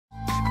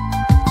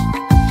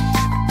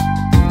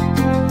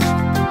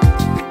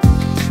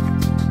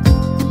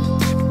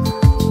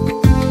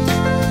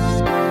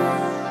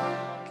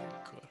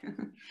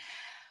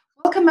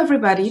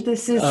everybody.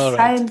 This is All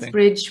right. Science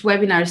Bridge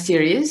webinar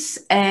series,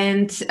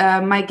 and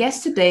my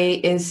guest today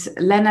is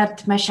Leonard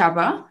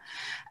Mashavha.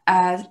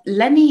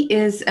 Lenny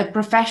is a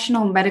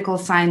professional medical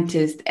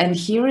scientist, and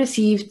he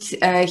received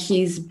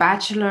his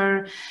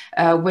bachelor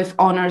with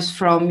honors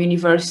from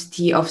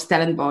University of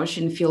Stellenbosch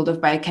in the field of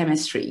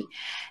biochemistry.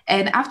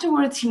 And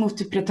afterwards, he moved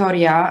to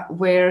Pretoria,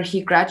 where he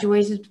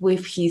graduated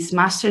with his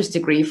master's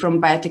degree from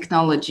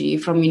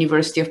biotechnology from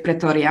University of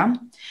Pretoria.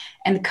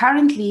 And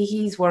currently,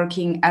 he's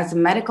working as a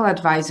medical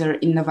advisor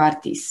in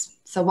Novartis.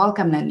 So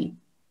welcome, Lenny.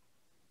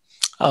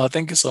 Oh,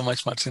 thank you so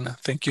much, Martina.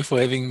 Thank you for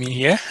having me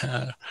here.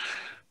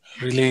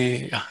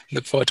 Really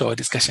look forward to our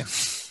discussion.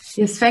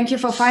 Yes, thank you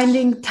for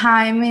finding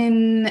time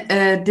in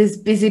this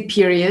busy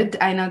period.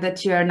 I know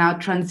that you are now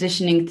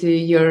transitioning to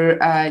your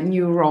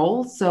new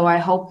role, so I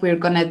hope we're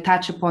going to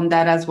touch upon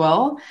that as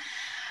well.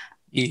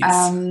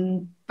 Yes.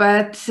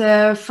 But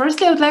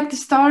firstly, I would like to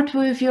start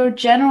with your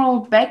general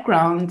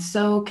background.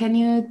 So can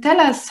you tell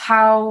us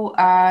how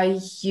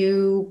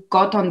you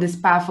got on this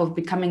path of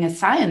becoming a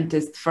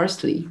scientist,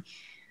 firstly?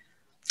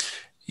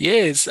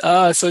 Yes,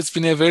 so it's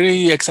been a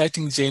very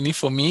exciting journey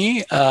for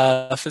me.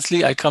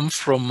 Firstly, I come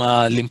from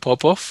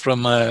Limpopo,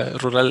 from a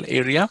rural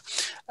area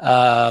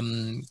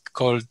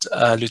called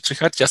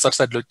Lutrigat, just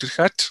outside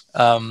Lutrigat,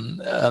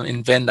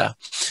 in Venda.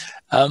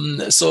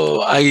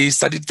 So I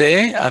studied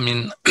there. I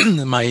mean,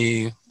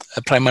 my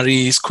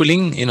primary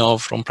schooling,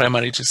 from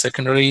primary to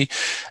secondary.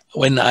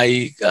 When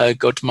I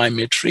got my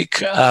matric,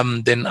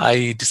 then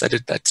I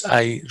decided that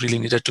I really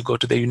needed to go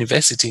to the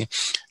university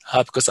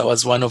because I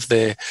was one of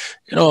the,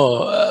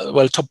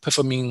 top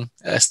performing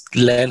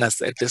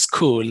learners at the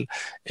school.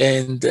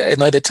 And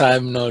at the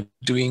time,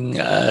 doing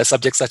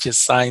subjects such as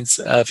science,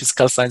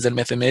 physical science and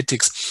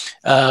mathematics,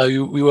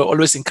 we were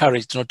always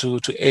encouraged,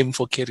 to aim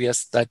for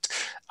careers that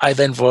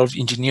either involve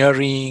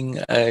engineering,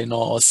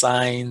 or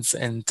science,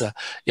 and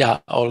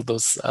all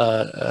those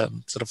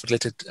sort of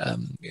related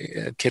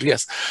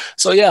careers.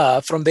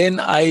 So from then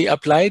I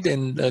applied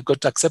and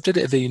got accepted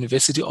at the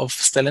University of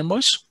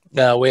Stellenbosch,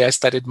 where I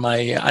studied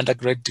my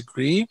undergrad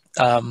degree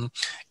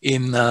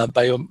in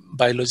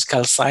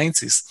biological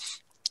sciences.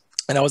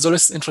 And I was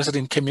always interested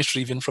in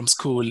chemistry, even from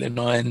school,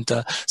 and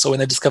so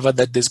when I discovered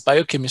that there's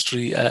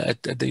biochemistry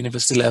at the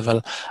university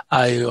level,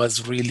 I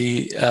was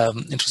really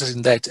interested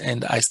in that,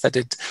 and I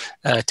started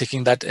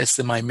taking that as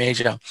my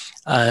major.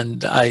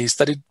 And I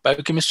studied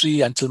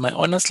biochemistry until my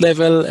honors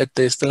level at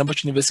the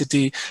Stellenbosch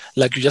University,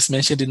 like you just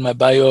mentioned in my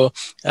bio,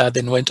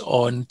 then went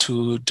on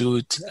to do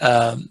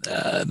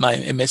my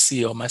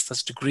MSc or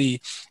master's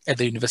degree at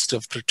the University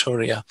of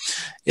Pretoria.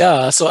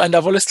 And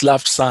I've always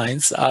loved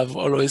science. I've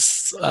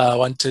always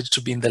wanted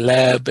to be in the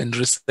lab and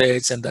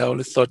research, and I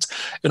always thought,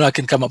 I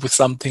can come up with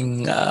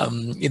something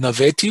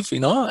innovative,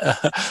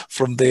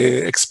 from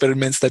the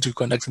experiments that we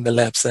conduct in the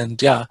labs.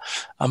 And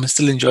I'm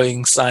still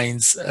enjoying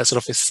science, sort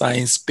of a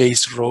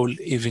science-based role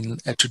even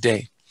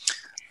today.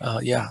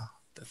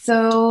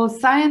 So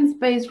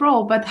science-based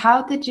role, but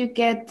how did you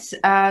get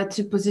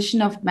to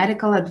position of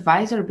medical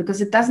advisor?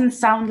 Because it doesn't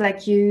sound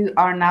like you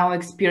are now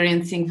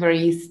experiencing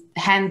very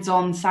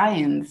hands-on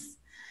science.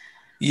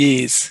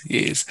 Yes.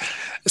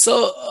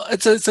 So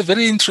it's a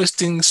very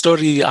interesting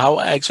story how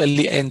I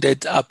actually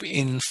ended up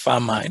in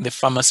pharma, in the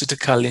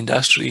pharmaceutical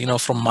industry,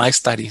 from my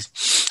studies.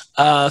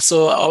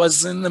 So I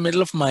was in the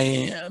middle of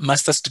my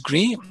master's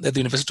degree at the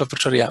University of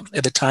Pretoria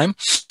at the time.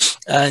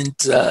 And,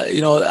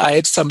 I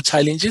had some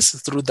challenges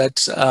through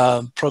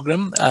that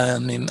program. I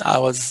mean, I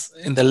was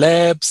in the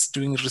labs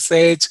doing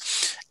research,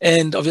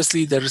 and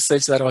obviously the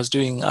research that I was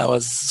doing, I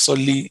was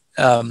solely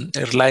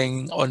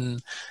relying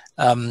on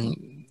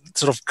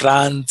sort of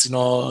grants,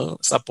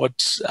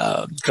 support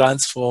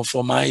grants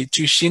for my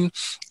tuition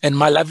and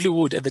my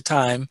livelihood at the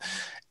time.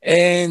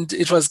 And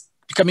it was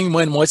becoming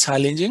more and more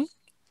challenging,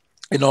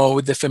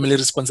 with the family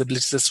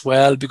responsibilities as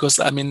well, because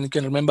you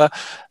can remember,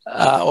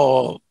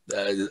 I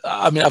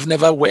had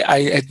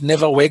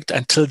never worked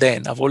until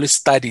then. I've always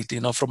studied,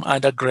 from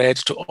undergrad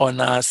to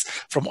honors,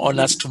 from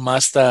honors to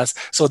masters.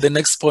 So the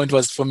next point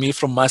was for me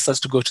from masters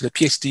to go to the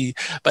PhD,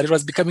 but it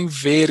was becoming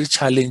very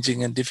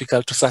challenging and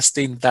difficult to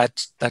sustain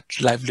that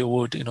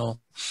livelihood,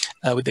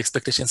 with the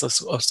expectations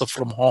also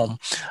from home.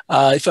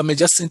 If I may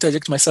just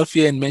interject myself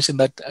here and mention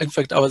that, in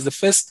fact, I was the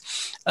first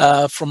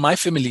from my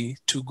family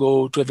to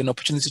have an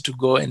opportunity to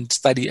go and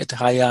study at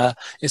higher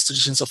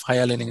institutions of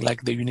higher learning,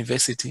 like the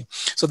university.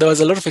 So there was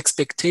a lot of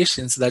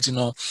expectations that,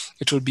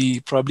 it will be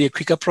probably a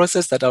quicker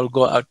process, that I will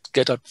go out,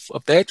 get out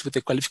of that with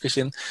a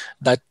qualification,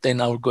 that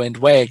then I will go and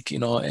work,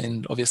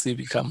 and obviously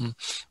become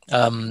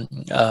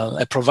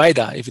a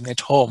provider, even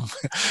at home.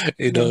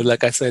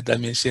 Like I said, I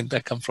mentioned I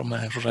come from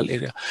a rural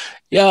area.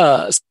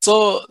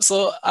 So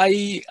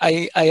I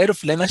heard of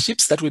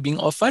learnerships that were being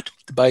offered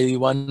by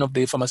one of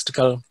the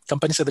pharmaceutical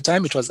companies at the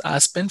time. It was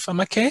Aspen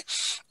Pharmacare,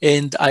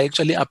 and I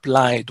actually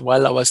applied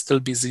while I was still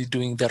busy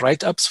doing the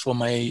write-ups for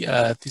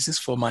my thesis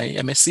for my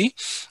MSc,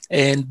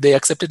 and they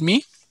accepted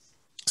me.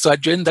 So I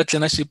joined that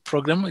learnership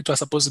program. It was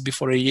supposed to be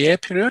for a year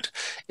period.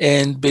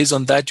 And based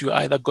on that, you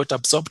either got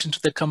absorbed into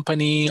the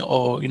company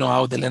or,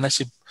 how the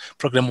learnership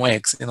program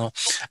works,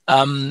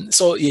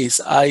 So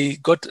yes, I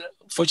got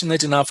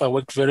fortunate enough, I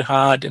worked very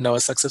hard and I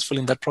was successful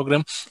in that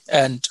program.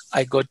 And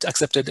I got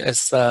accepted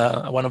as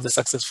one of the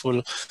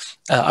successful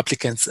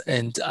applicants.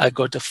 And I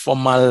got a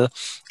formal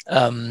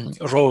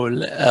role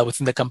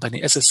within the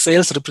company as a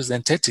sales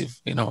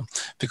representative,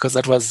 because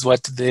that was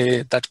what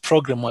that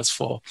program was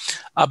for.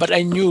 But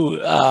I knew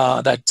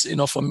that,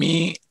 for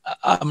me,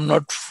 I'm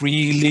not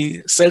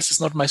really, sales is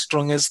not my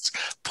strongest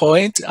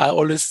point. I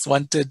always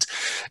wanted,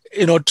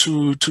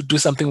 to do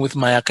something with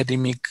my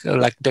academic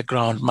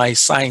background, my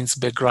science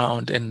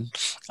background. And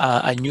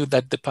I knew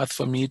that the path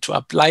for me to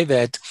apply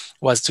that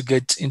was to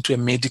get into a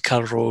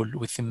medical role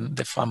within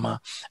the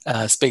pharma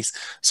space.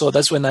 So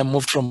that's when I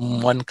moved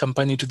from one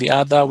company to the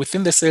other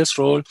within the sales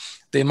role.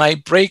 Then my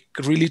break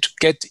really to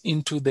get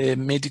into the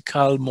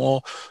medical,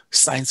 more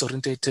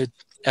science-oriented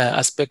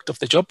aspect of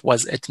the job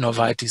was at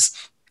Novartis,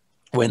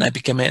 when I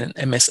became an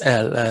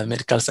MSL,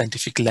 Medical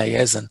Scientific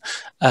Liaison.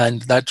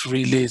 And that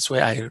really is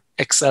where I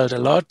excelled a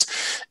lot.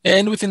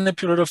 And within a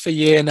period of a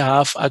year and a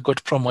half, I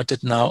got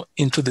promoted now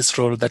into this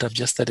role that I've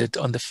just started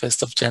on the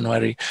 1st of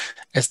January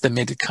as the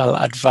medical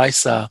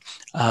advisor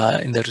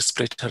in the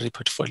respiratory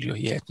portfolio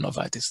here at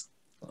Novartis.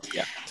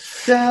 Yeah.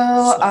 So,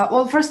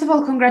 well, first of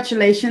all,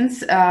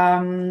 congratulations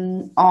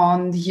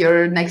on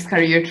your next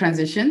career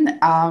transition.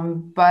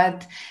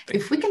 But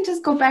if we can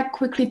just go back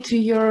quickly to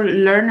your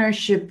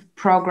learnership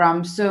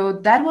program. So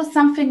that was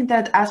something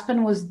that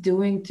Aspen was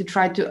doing to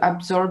try to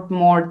absorb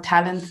more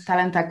talent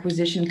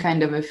acquisition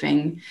kind of a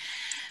thing.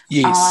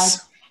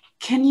 Yes.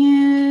 Can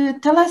you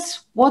tell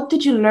us, what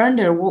did you learn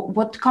there?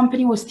 What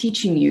company was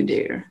teaching you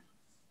there?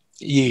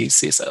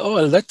 Yes. Oh,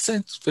 well, that's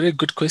a very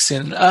good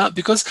question.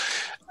 Because,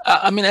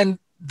 and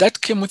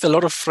that came with a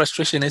lot of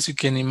frustration, as you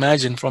can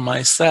imagine, from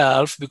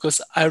myself,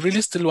 because I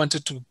really still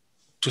wanted to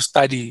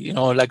study,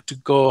 to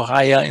go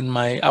higher in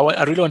I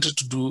really wanted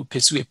to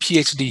pursue a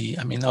PhD.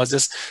 I was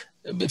just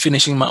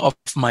finishing my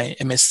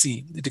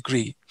MSc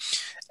degree.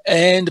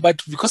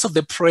 But because of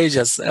the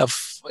pressures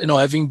of,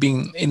 having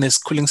been in a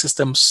schooling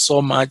system so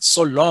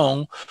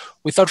long,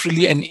 without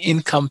really an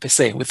income per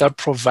se, without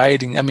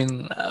providing,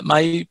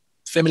 my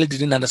family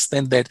didn't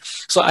understand that.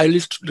 So I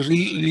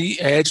really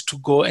had to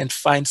go and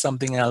find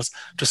something else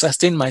to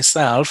sustain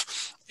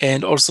myself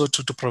and also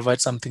to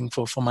provide something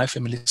for my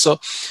family. So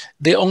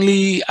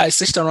I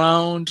searched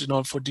around,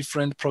 for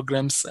different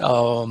programs,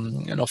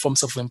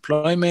 forms of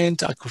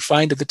employment I could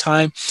find at the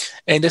time.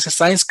 And as a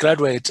science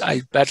graduate,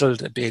 I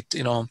battled a bit,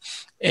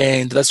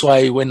 and that's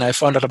why when I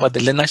found out about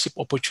the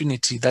learnership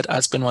opportunity that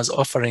Aspen was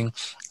offering,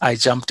 I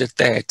jumped at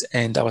that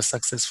and I was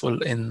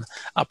successful in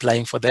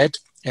applying for that,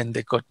 and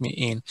they got me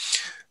in.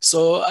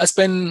 So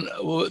Aspen,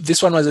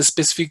 this one was a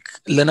specific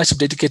learnership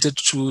dedicated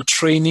to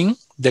training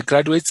the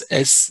graduates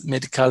as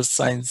medical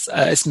science,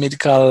 as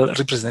medical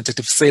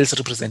representatives, sales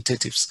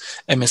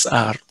representatives,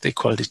 MSR, they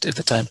called it at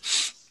the time.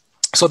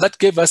 So that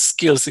gave us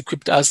skills,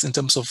 equipped us in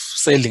terms of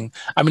selling.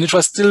 It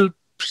was still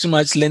pretty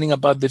much learning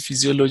about the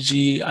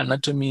physiology,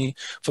 anatomy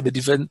for the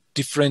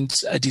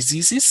different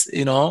diseases,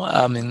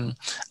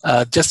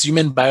 just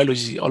human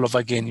biology all over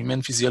again,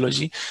 human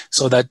physiology.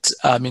 So that,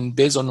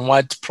 based on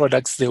what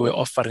products they were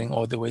offering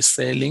or they were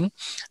selling,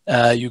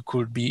 you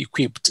could be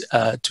equipped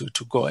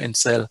to go and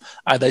sell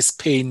either it's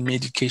pain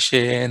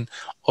medication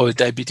or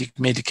diabetic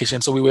medication.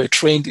 So we were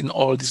trained in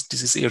all these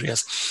disease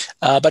areas.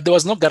 But there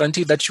was no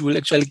guarantee that you will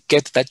actually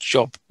get that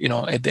job,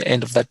 at the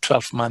end of that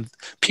 12-month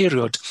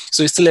period.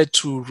 So you still had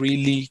to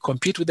really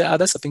compete with the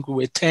others. I think we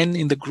were 10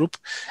 in the group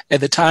at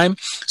the time.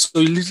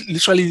 So you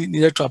literally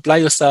needed to apply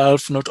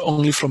yourself, not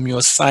only from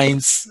your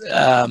science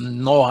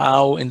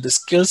know-how and the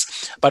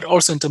skills, but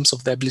also in terms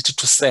of the ability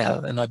to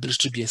sell and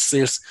ability to be a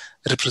sales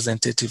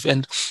representative.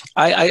 And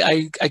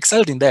I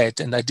excelled in that,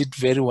 and I did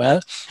very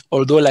well.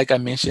 Although, like I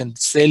mentioned,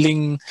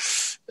 selling,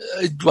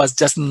 it was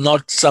just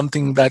not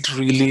something that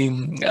really,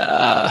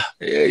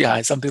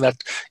 something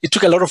that it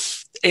took a lot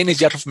of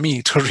energy out of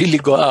me to really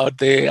go out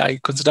there. I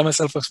consider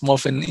myself as more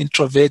of an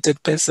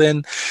introverted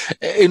person,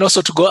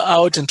 so to go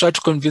out and try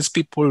to convince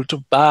people to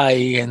buy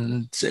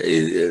and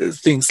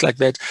things like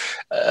that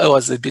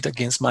was a bit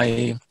against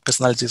my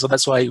personality. So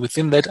that's why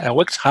within that, I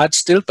worked hard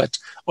still, but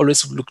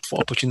always looked for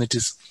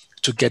opportunities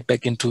to get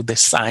back into the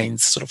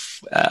science sort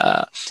of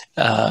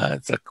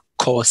the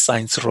core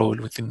science role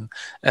within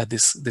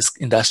this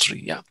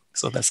industry. Yeah.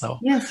 So that's how.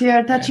 Yes,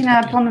 you're touching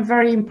upon a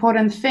very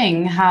important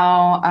thing,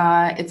 how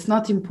it's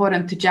not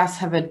important to just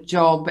have a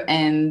job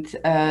and,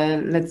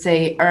 let's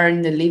say,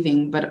 earn the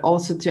living, but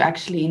also to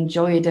actually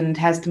enjoy it, and it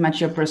has to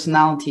match your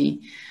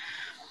personality.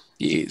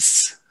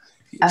 Yes.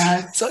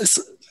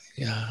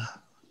 Yeah.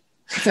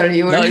 Sorry,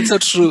 you were... No, it's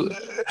not true.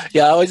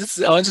 Yeah, I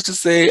wanted to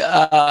say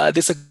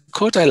there's a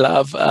quote I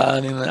love.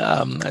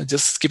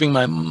 Just keeping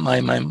my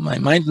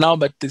mind now,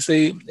 but they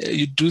say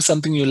you do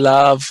something you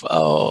love,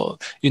 or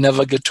you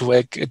never get to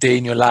work a day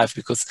in your life,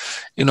 because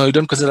you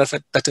don't consider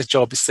that a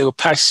job. It's your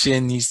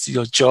passion, it's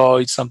your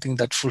joy, it's something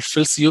that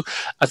fulfills you.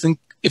 I think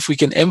if we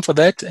can aim for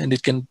that and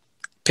it can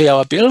pay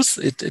our bills,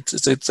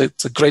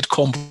 it's a great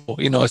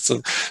combo,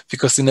 so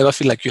because you never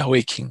feel like you're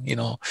waking,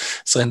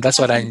 so, and that's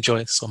what I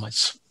enjoy so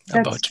much.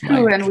 That's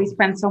true, and we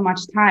spend so much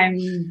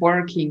time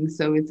working,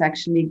 so it's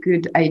actually a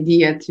good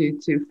idea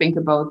to think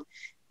about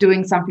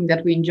doing something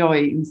that we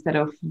enjoy instead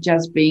of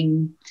just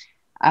being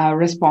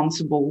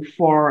responsible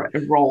for a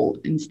role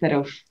instead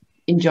of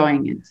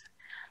enjoying it.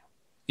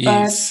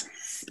 Yes.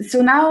 But,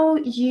 so now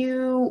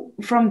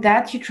from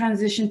that you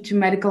transition to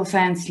medical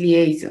science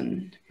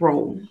liaison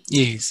role.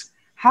 Yes.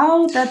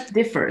 How that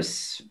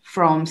differs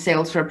from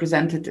sales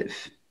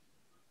representative?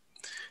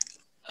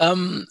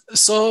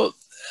 So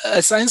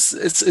science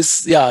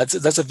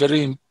that's a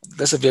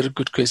very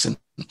good question.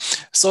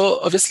 So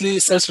obviously,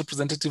 sales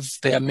representatives,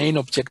 their main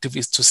objective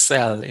is to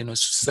sell, to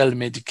sell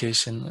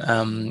medication,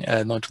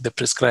 not to the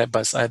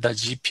prescribers, either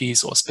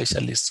GPs or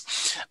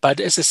specialists. But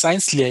as a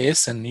science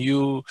liaison,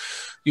 you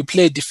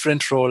play a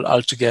different role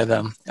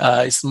altogether.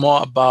 It's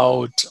more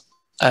about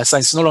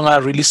science, no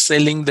longer really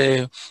selling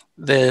the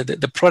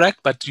product,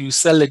 but you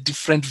sell a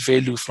different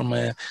value from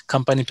a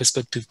company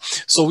perspective.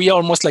 So we are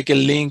almost like a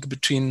link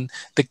between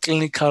the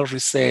clinical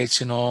research,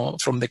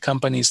 from the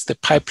companies, the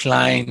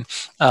pipeline,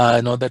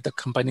 that the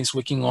company is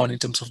working on in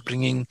terms of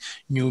bringing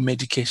new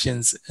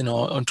medications,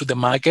 onto the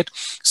market.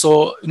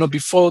 So,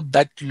 before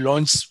that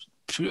launch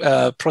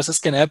process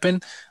can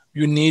happen,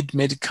 you need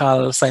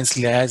medical science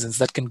liaisons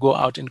that can go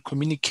out and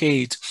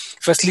communicate,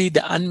 firstly,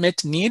 the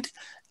unmet need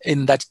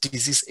in that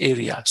disease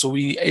area. So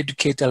we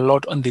educate a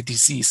lot on the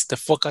disease. The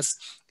focus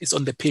is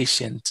on the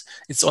patient.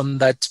 It's on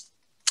that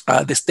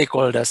the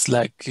stakeholders,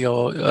 like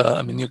your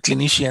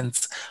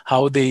clinicians,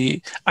 how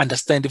they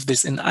understand if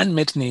there's an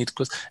unmet need,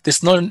 because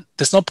there's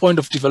no point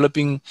of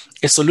developing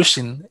a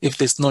solution if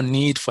there's no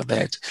need for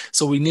that.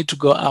 So we need to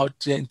go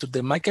out into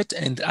the market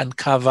and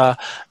uncover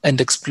and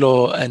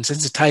explore and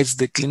sensitize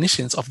the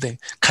clinicians of the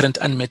current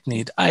unmet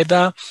need.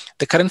 Either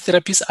the current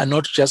therapies are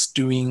not just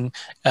doing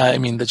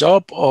the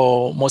job,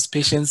 or most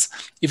patients,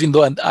 even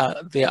though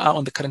they are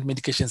on the current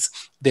medications,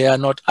 they are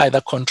not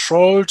either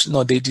controlled,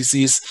 nor their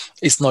disease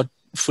is not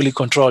fully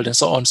controlled, and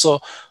so on. So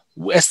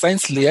as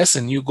science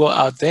liaison, you go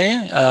out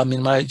there.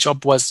 My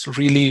job was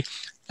really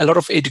a lot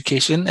of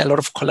education, a lot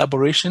of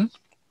collaboration,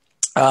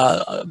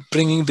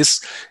 bringing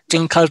this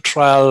clinical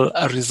trial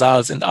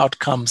results and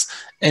outcomes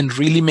and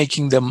really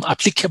making them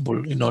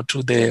applicable,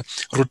 to the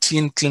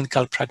routine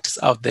clinical practice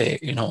out there,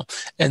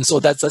 And so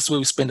that's where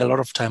we spend a lot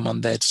of time on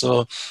that.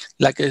 So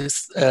like a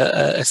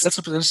sales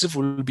representative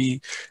will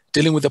be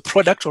dealing with the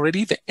product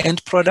already, the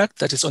end product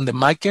that is on the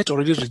market,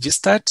 already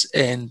registered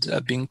and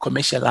being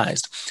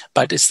commercialized.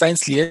 But as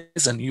science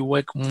liaison, you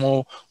work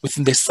more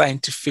within the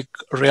scientific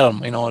realm,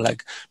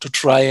 like to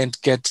try and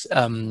get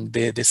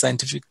the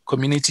scientific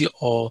community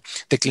or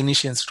the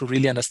clinicians to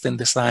really understand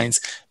the science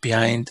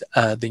behind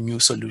the new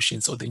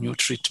solutions or the new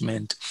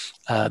treatment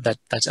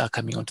that are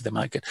coming onto the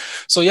market.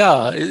 So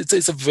yeah,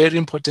 it's a very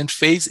important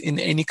phase in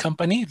any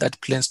company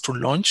that plans to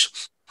launch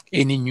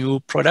any new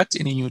product,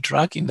 any new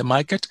drug in the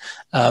market.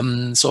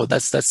 So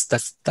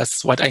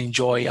that's what I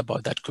enjoy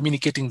about that,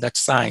 communicating that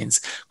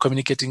science,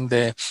 communicating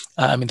the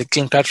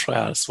clinical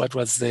trials. What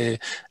was the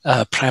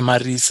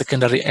primary,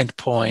 secondary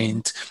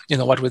endpoint?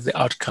 What were the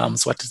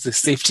outcomes? What is the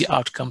safety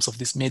outcomes of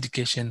this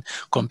medication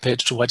compared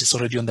to what is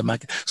already on the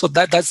market? So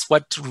that's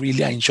what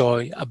really I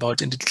enjoy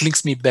about, and it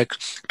links me back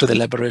to the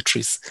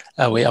laboratories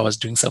where I was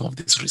doing some of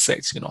this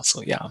research.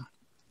 So yeah.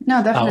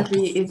 No,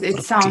 definitely.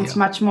 It sounds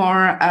much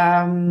more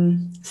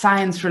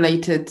science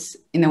related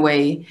in a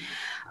way.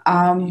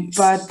 Yes.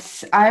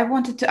 But I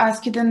wanted to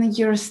ask you then,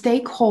 your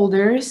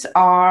stakeholders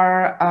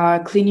are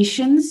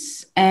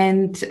clinicians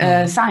and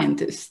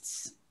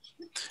scientists.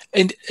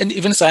 And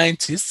even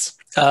scientists,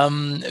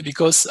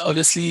 because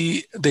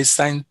obviously there's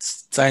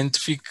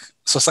scientific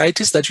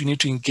societies that you need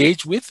to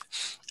engage with.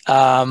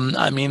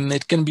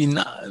 It can be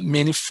in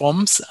many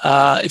forms.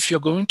 If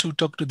you're going to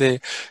talk to the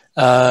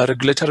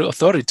regulatory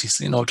authorities,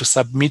 to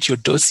submit your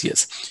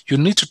dossiers, you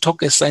need to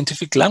talk a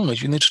scientific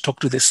language. You need to talk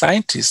to the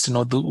scientists,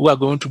 who are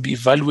going to be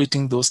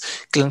evaluating those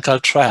clinical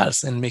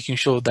trials and making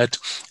sure that,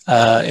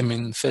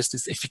 first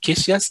it's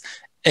efficacious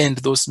and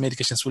those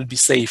medications will be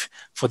safe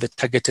for the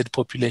targeted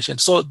population.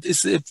 So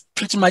it's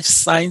pretty much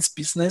science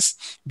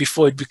business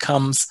before it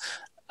becomes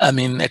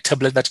a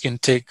tablet that you can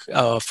take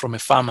from a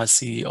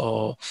pharmacy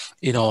or,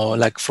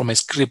 like from a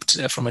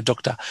script from a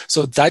doctor.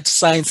 So that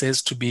science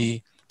has to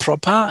be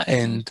proper,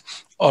 and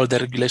all the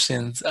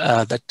regulations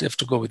that have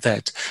to go with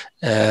that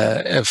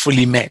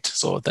fully met.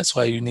 So that's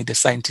why you need a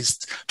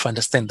scientist to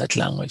understand that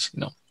language,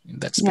 in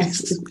that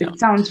space. Yes, it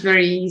sounds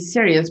very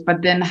serious,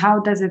 but then how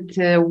does it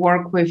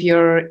work with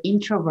your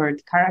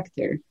introvert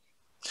character?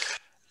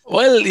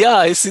 Well, yeah,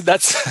 I see.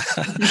 That's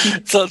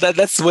so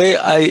that's where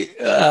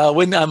I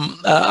when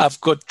I've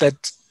got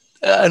that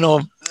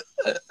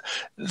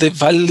the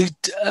valid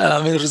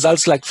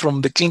results like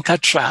from the clinical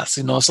trials,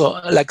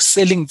 so like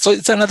selling. So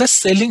it's another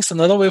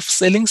way of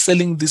selling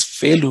this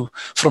value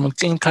from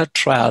clinical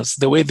trials,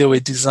 the way they were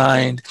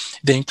designed,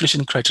 the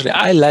inclusion criteria.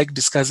 I like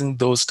discussing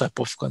those type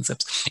of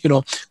concepts,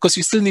 because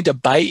you still need a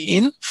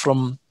buy-in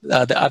from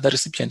the other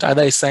recipient,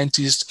 either a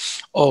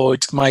scientist or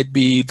it might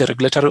be the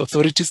regulatory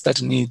authorities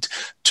that need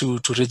to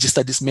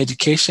register this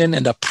medication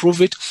and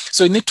approve it.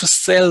 So you need to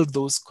sell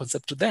those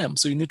concepts to them.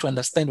 So you need to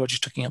understand what you're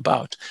talking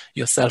about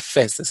yourself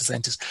first as a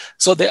scientist.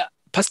 So the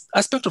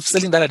aspect of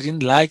selling that I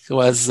didn't like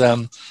was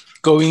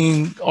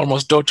going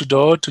almost door to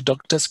door to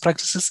doctors'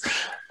 practices,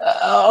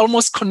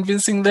 almost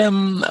convincing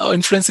them or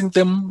influencing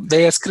them,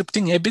 their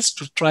scripting habits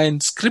to try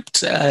and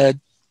script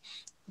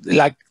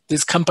like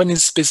this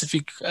company's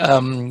specific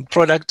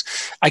product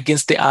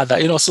against the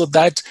other, so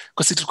that,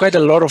 because it required a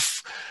lot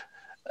of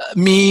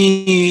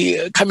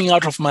me coming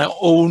out of my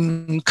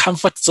own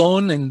comfort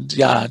zone, and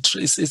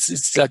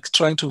it's like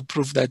trying to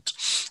prove that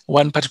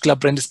one particular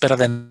brand is better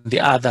than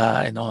the other,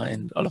 and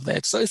all of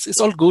that. So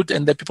it's all good,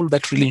 and the people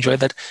that really enjoy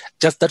that,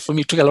 just that for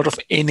me took a lot of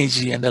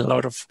energy and a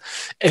lot of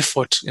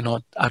effort,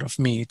 out of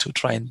me to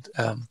try and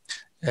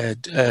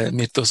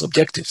meet those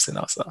objectives,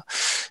 So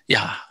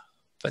yeah.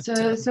 But,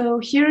 so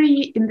here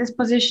in this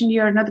position,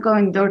 you're not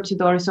going door to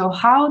door. So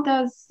how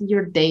does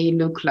your day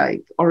look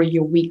like, or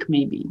your week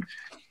maybe?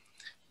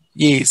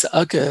 Yes,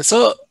 okay.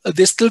 So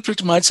there's still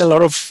pretty much a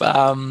lot of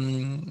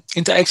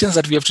interactions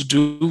that we have to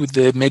do with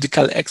the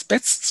medical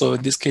experts. So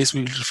in this case,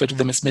 we refer to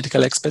them as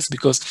medical experts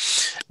because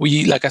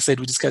like I said,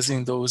 we're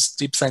discussing those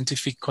deep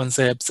scientific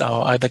concepts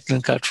or either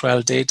clinical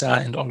trial data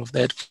and all of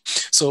that.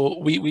 So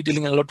we're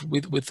dealing a lot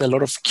with a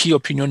lot of key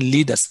opinion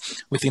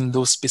leaders within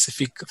those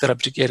specific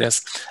therapeutic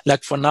areas.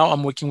 Like for now,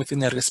 I'm working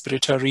within a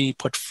respiratory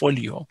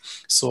portfolio.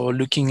 So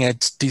looking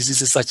at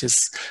diseases such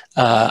as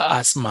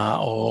asthma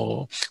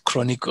or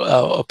chronic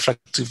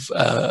obstructive,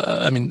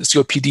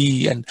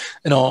 COPD and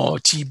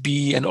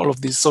TB and all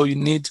of this. So you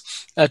need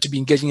to be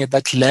engaging at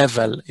that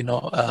level,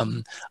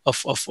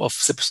 of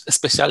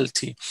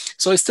specialty.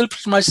 So it's still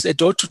pretty much a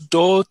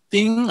door-to-door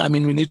thing. I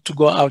mean, we need to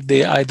go out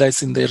there, either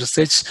it's in the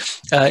research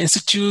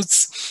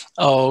institutes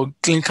or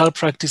clinical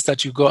practice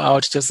that you go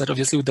out. Just that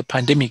obviously with the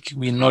pandemic,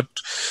 we're not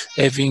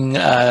having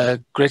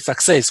great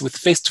success with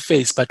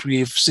face-to-face, but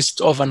we've switched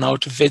over now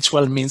to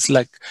virtual means,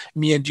 like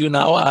me and you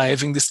now are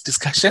having this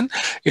discussion,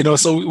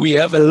 so we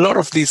have a lot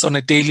of this on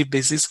a daily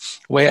basis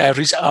where I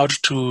reach out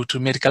to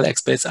medical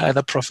experts,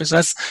 either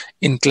professors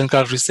in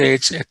clinical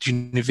research at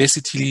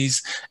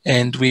universities,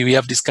 and we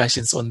have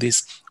discussions on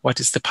this. What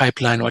is the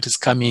pipeline? What is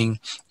coming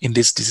in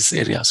this disease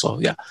area? So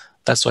yeah,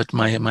 that's what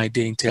my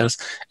day entails.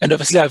 And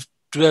obviously I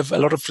do have a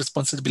lot of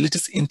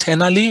responsibilities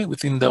internally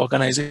within the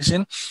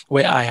organization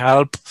where I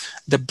help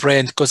the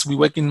brand, because we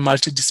work in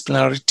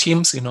multidisciplinary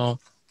teams,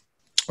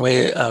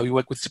 where we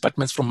work with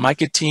departments from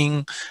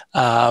marketing,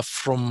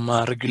 from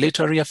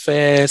regulatory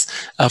affairs,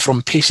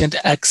 from patient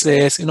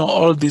access,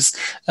 all these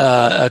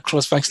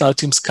cross-functional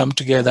teams come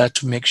together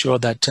to make sure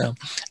that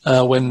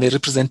when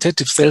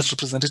the sales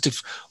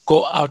representative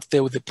go out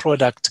there with the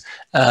product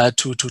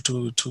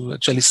to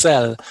actually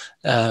sell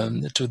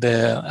to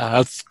the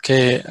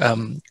healthcare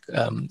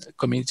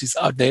communities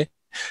out there,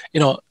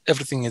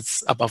 everything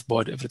is above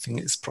board, everything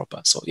is proper.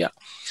 So yeah.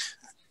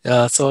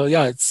 So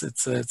yeah,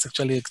 it's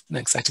actually an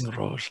exciting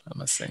role, I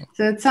must say.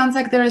 So it sounds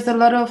like there is a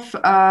lot of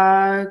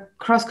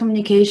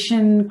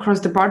cross-communication,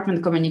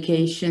 cross-department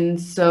communication.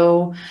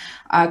 So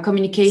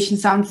communication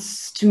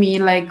sounds to me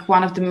like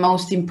one of the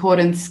most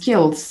important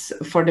skills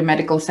for the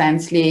medical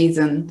science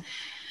liaison.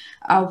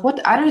 What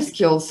other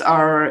skills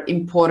are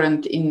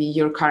important in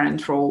your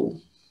current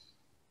role?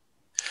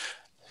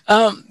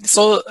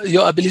 So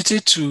your ability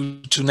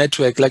to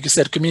network, like you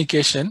said,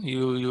 communication,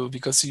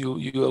 because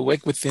you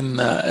work within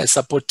a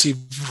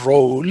supportive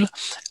role,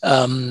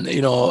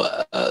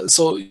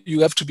 so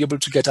you have to be able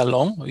to get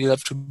along. You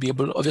have to be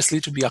able,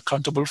 obviously, to be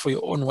accountable for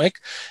your own work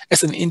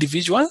as an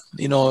individual,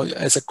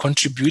 as a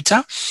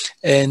contributor,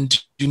 and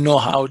you know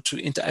how to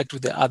interact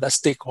with the other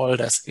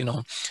stakeholders,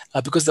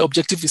 because the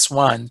objective is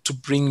one, to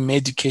bring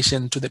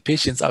medication to the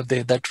patients out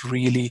there that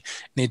really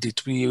need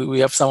it. We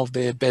have some of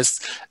the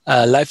best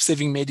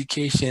life-saving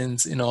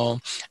medications,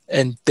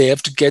 and they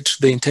have to get to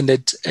the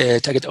intended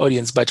target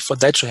audience. But for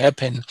that to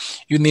happen,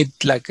 you need,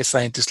 like a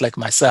scientist like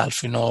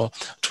myself,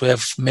 to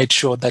have made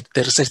sure that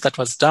the research that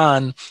was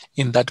done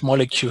in that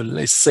molecule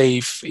is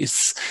safe,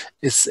 is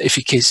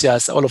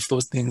efficacious, all of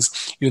those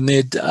things. You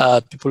need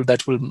people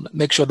that will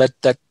make sure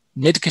that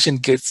medication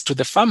gets to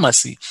the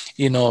pharmacy,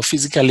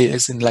 physically,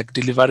 as in like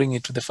delivering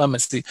it to the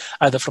pharmacy,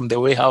 either from the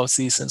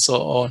warehouses and so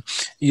on.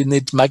 You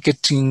need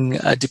marketing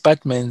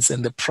departments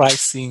and the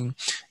pricing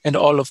and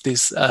all of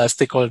these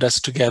stakeholders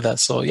together.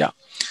 So yeah.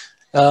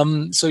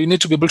 So you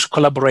need to be able to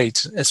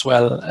collaborate as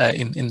well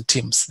in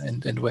teams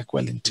and work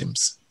well in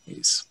teams.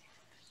 Yes.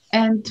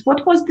 And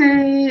what were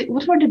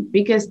the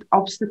biggest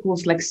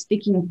obstacles, like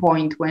sticking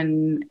point,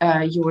 when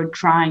you were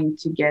trying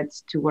to get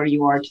to where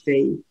you are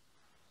today?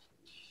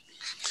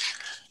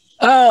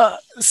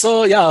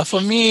 So yeah,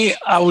 for me,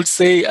 I would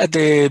say at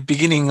the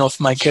beginning of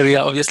my career,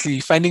 obviously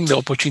finding the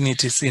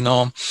opportunities,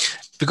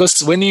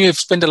 because when you have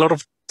spent a lot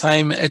of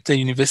time at the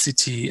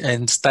university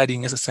and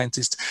studying as a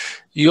scientist,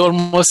 you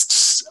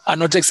almost are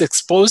not just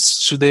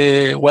exposed to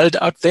the world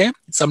out there.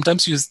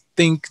 Sometimes you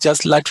think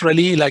just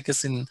laterally, like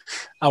as in,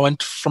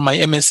 from my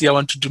MSc, I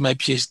want to do my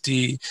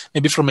PhD.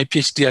 Maybe from my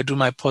PhD, I do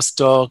my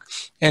postdoc,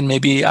 and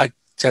maybe I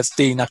just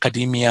stay in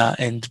academia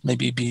and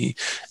maybe be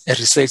a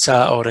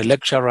researcher or a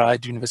lecturer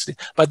at university.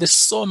 But there's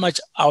so much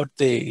out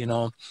there,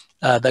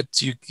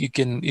 that you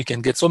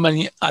can get so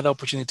many other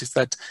opportunities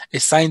that a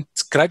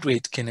science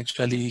graduate can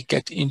actually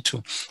get into.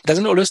 It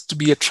doesn't always to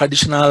be a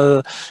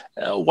traditional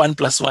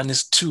 1+1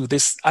 is 2.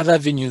 There's other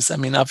venues. I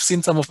mean, I've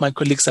seen some of my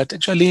colleagues that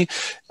actually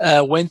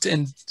went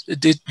and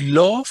did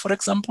law, for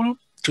example.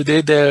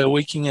 Today they're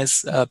working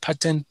as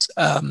patent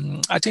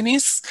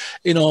attorneys.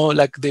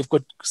 Like they've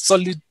got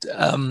solid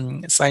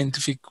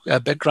scientific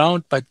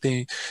background, but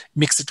they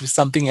mix it with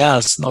something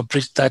else,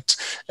 bridge that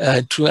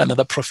to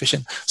another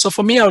profession. So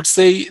for me, I would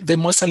say the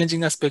most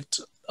challenging aspect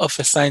of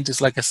a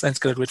scientist, like a science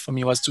graduate for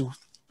me, was to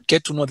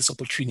get to know these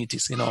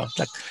opportunities.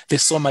 Like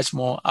there's so much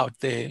more out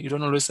there. You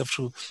don't always have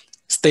to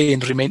stay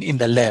and remain in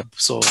the lab.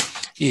 So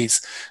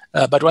yes,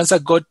 but once I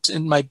got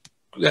in my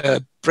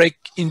break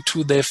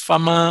into the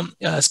pharma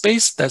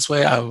space, that's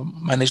where I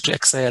managed to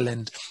excel,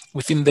 and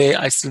within there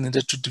I still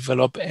needed to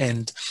develop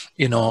and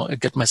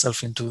get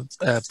myself into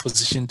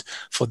positioned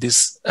for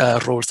this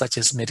role such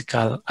as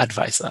medical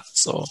advisor.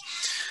 So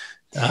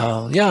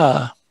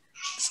yeah.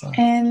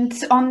 And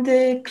on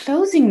the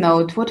closing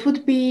note, what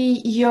would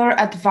be your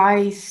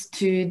advice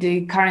to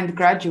the current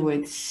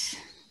graduates?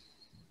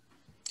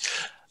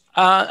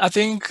 I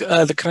think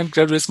the current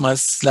graduates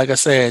must, like I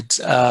said,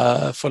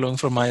 following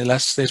from my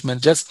last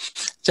statement,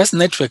 just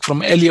network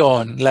from early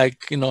on,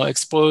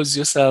 expose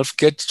yourself,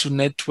 get to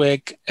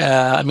network.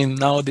 I mean,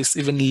 now there's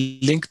even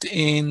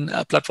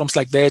LinkedIn platforms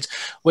like that,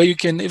 where you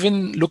can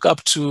even look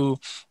up to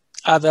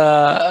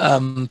other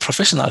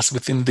professionals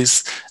within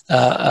this.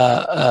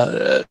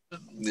 Like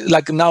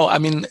now, I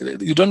mean,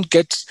 you don't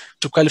get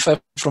to qualify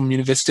from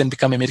university and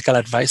become a medical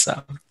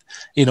advisor.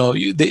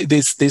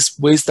 There's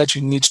ways that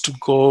you need to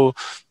go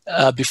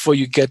before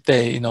you get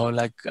there,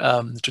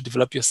 to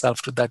develop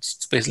yourself to that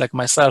space. Like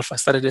myself, I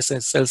started as a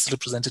sales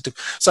representative.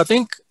 So I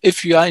think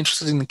if you are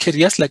interested in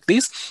careers like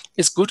this,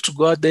 it's good to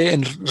go out there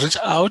and reach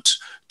out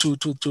to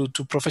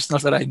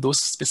professionals that are in those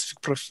specific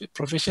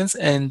professions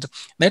and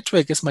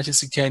network as much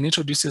as you can.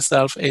 Introduce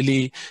yourself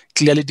early,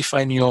 clearly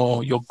define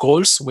your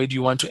goals. Where do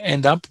you want to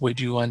end up? Where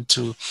do you want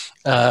to,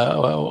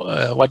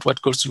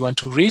 what goals do you want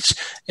to reach?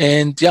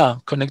 And yeah,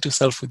 connect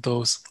yourself with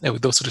those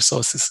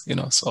resources,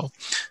 so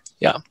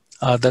yeah.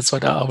 That's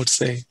what I would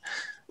say.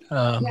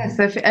 Yes,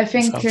 I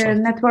think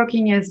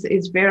networking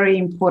is very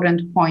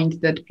important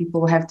point that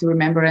people have to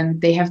remember,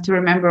 and they have to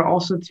remember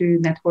also to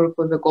network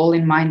with a goal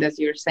in mind, as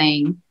you're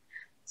saying,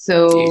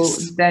 so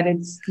yes, that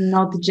it's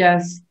not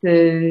just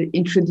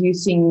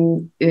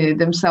introducing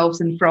themselves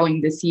and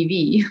throwing the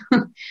CV,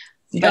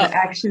 but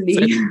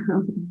actually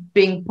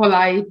being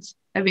polite,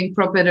 having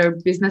proper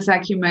business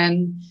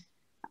acumen,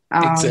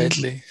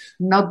 exactly,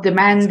 not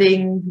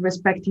demanding,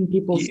 respecting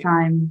people's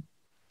time.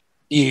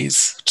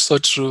 Yes, so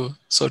true,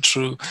 so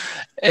true.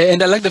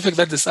 And I like the fact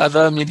that there's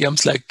other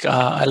mediums, like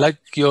I like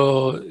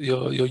your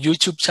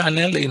YouTube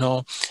channel.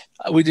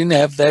 We didn't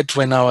have that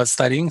when I was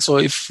studying. So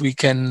if we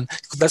can,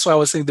 that's why I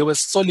was saying there was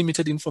so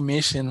limited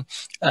information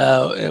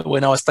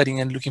when I was studying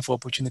and looking for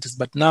opportunities.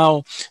 But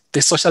now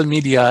the social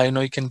media,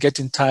 you can get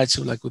in touch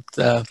like with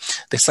the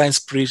Science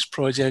Bridge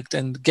project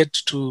and get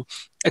to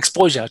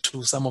exposure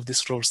to some of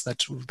these roles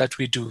that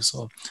we do.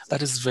 So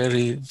that is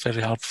very,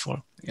 very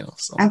helpful.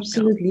 So,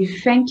 absolutely. Yeah.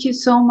 Thank you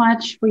so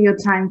much for your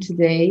time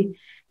today.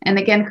 And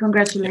again,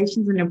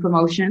 congratulations on your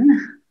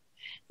promotion.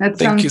 That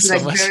sounds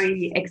like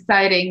very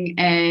exciting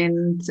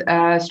and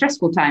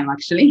stressful time,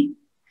 actually.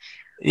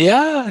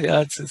 Yeah,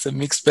 it's a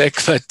mixed bag,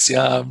 but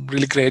yeah, I'm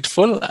really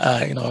grateful,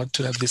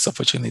 to have this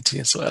opportunity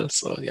as well.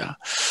 So yeah,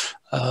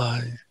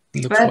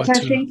 but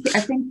I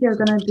think you're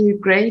gonna do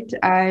great.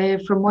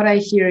 From what I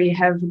hear, you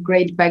have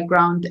great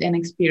background and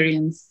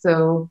experience.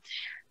 So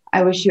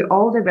I wish you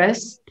all the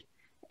best.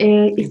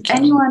 If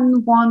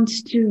anyone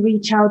wants to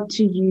reach out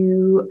to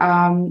you,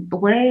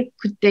 where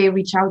could they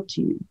reach out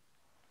to you?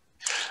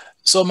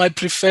 So my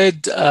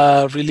preferred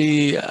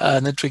really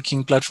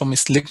networking platform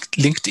is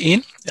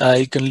LinkedIn.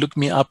 You can look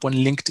me up on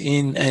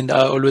LinkedIn, and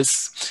I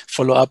always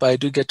follow up. I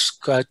do get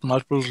quite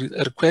multiple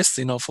requests,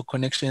 for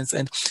connections,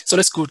 and so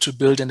that's good to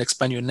build and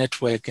expand your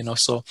network,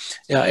 So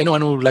yeah,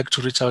 anyone who would like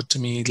to reach out to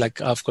me, like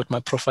I've got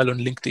my profile on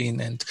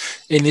LinkedIn, and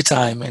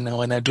anytime,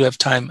 when I do have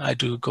time, I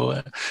do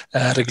go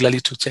regularly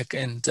to check,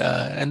 and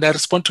I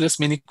respond to as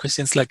many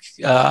questions. Like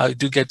I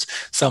do get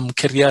some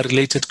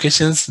career-related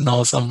questions,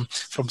 some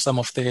from some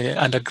of the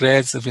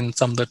undergrads, even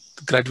some that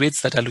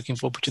graduates that are looking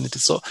for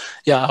opportunities. So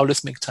yeah, I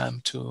always make time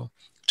to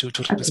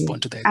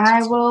respond to that.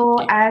 I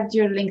will add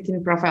your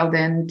LinkedIn profile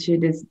then to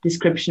this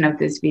description of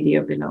this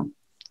video below.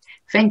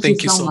 Thank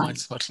you so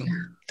much,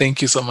 Martin.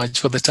 Thank you so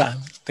much for the time.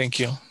 Thank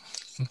you.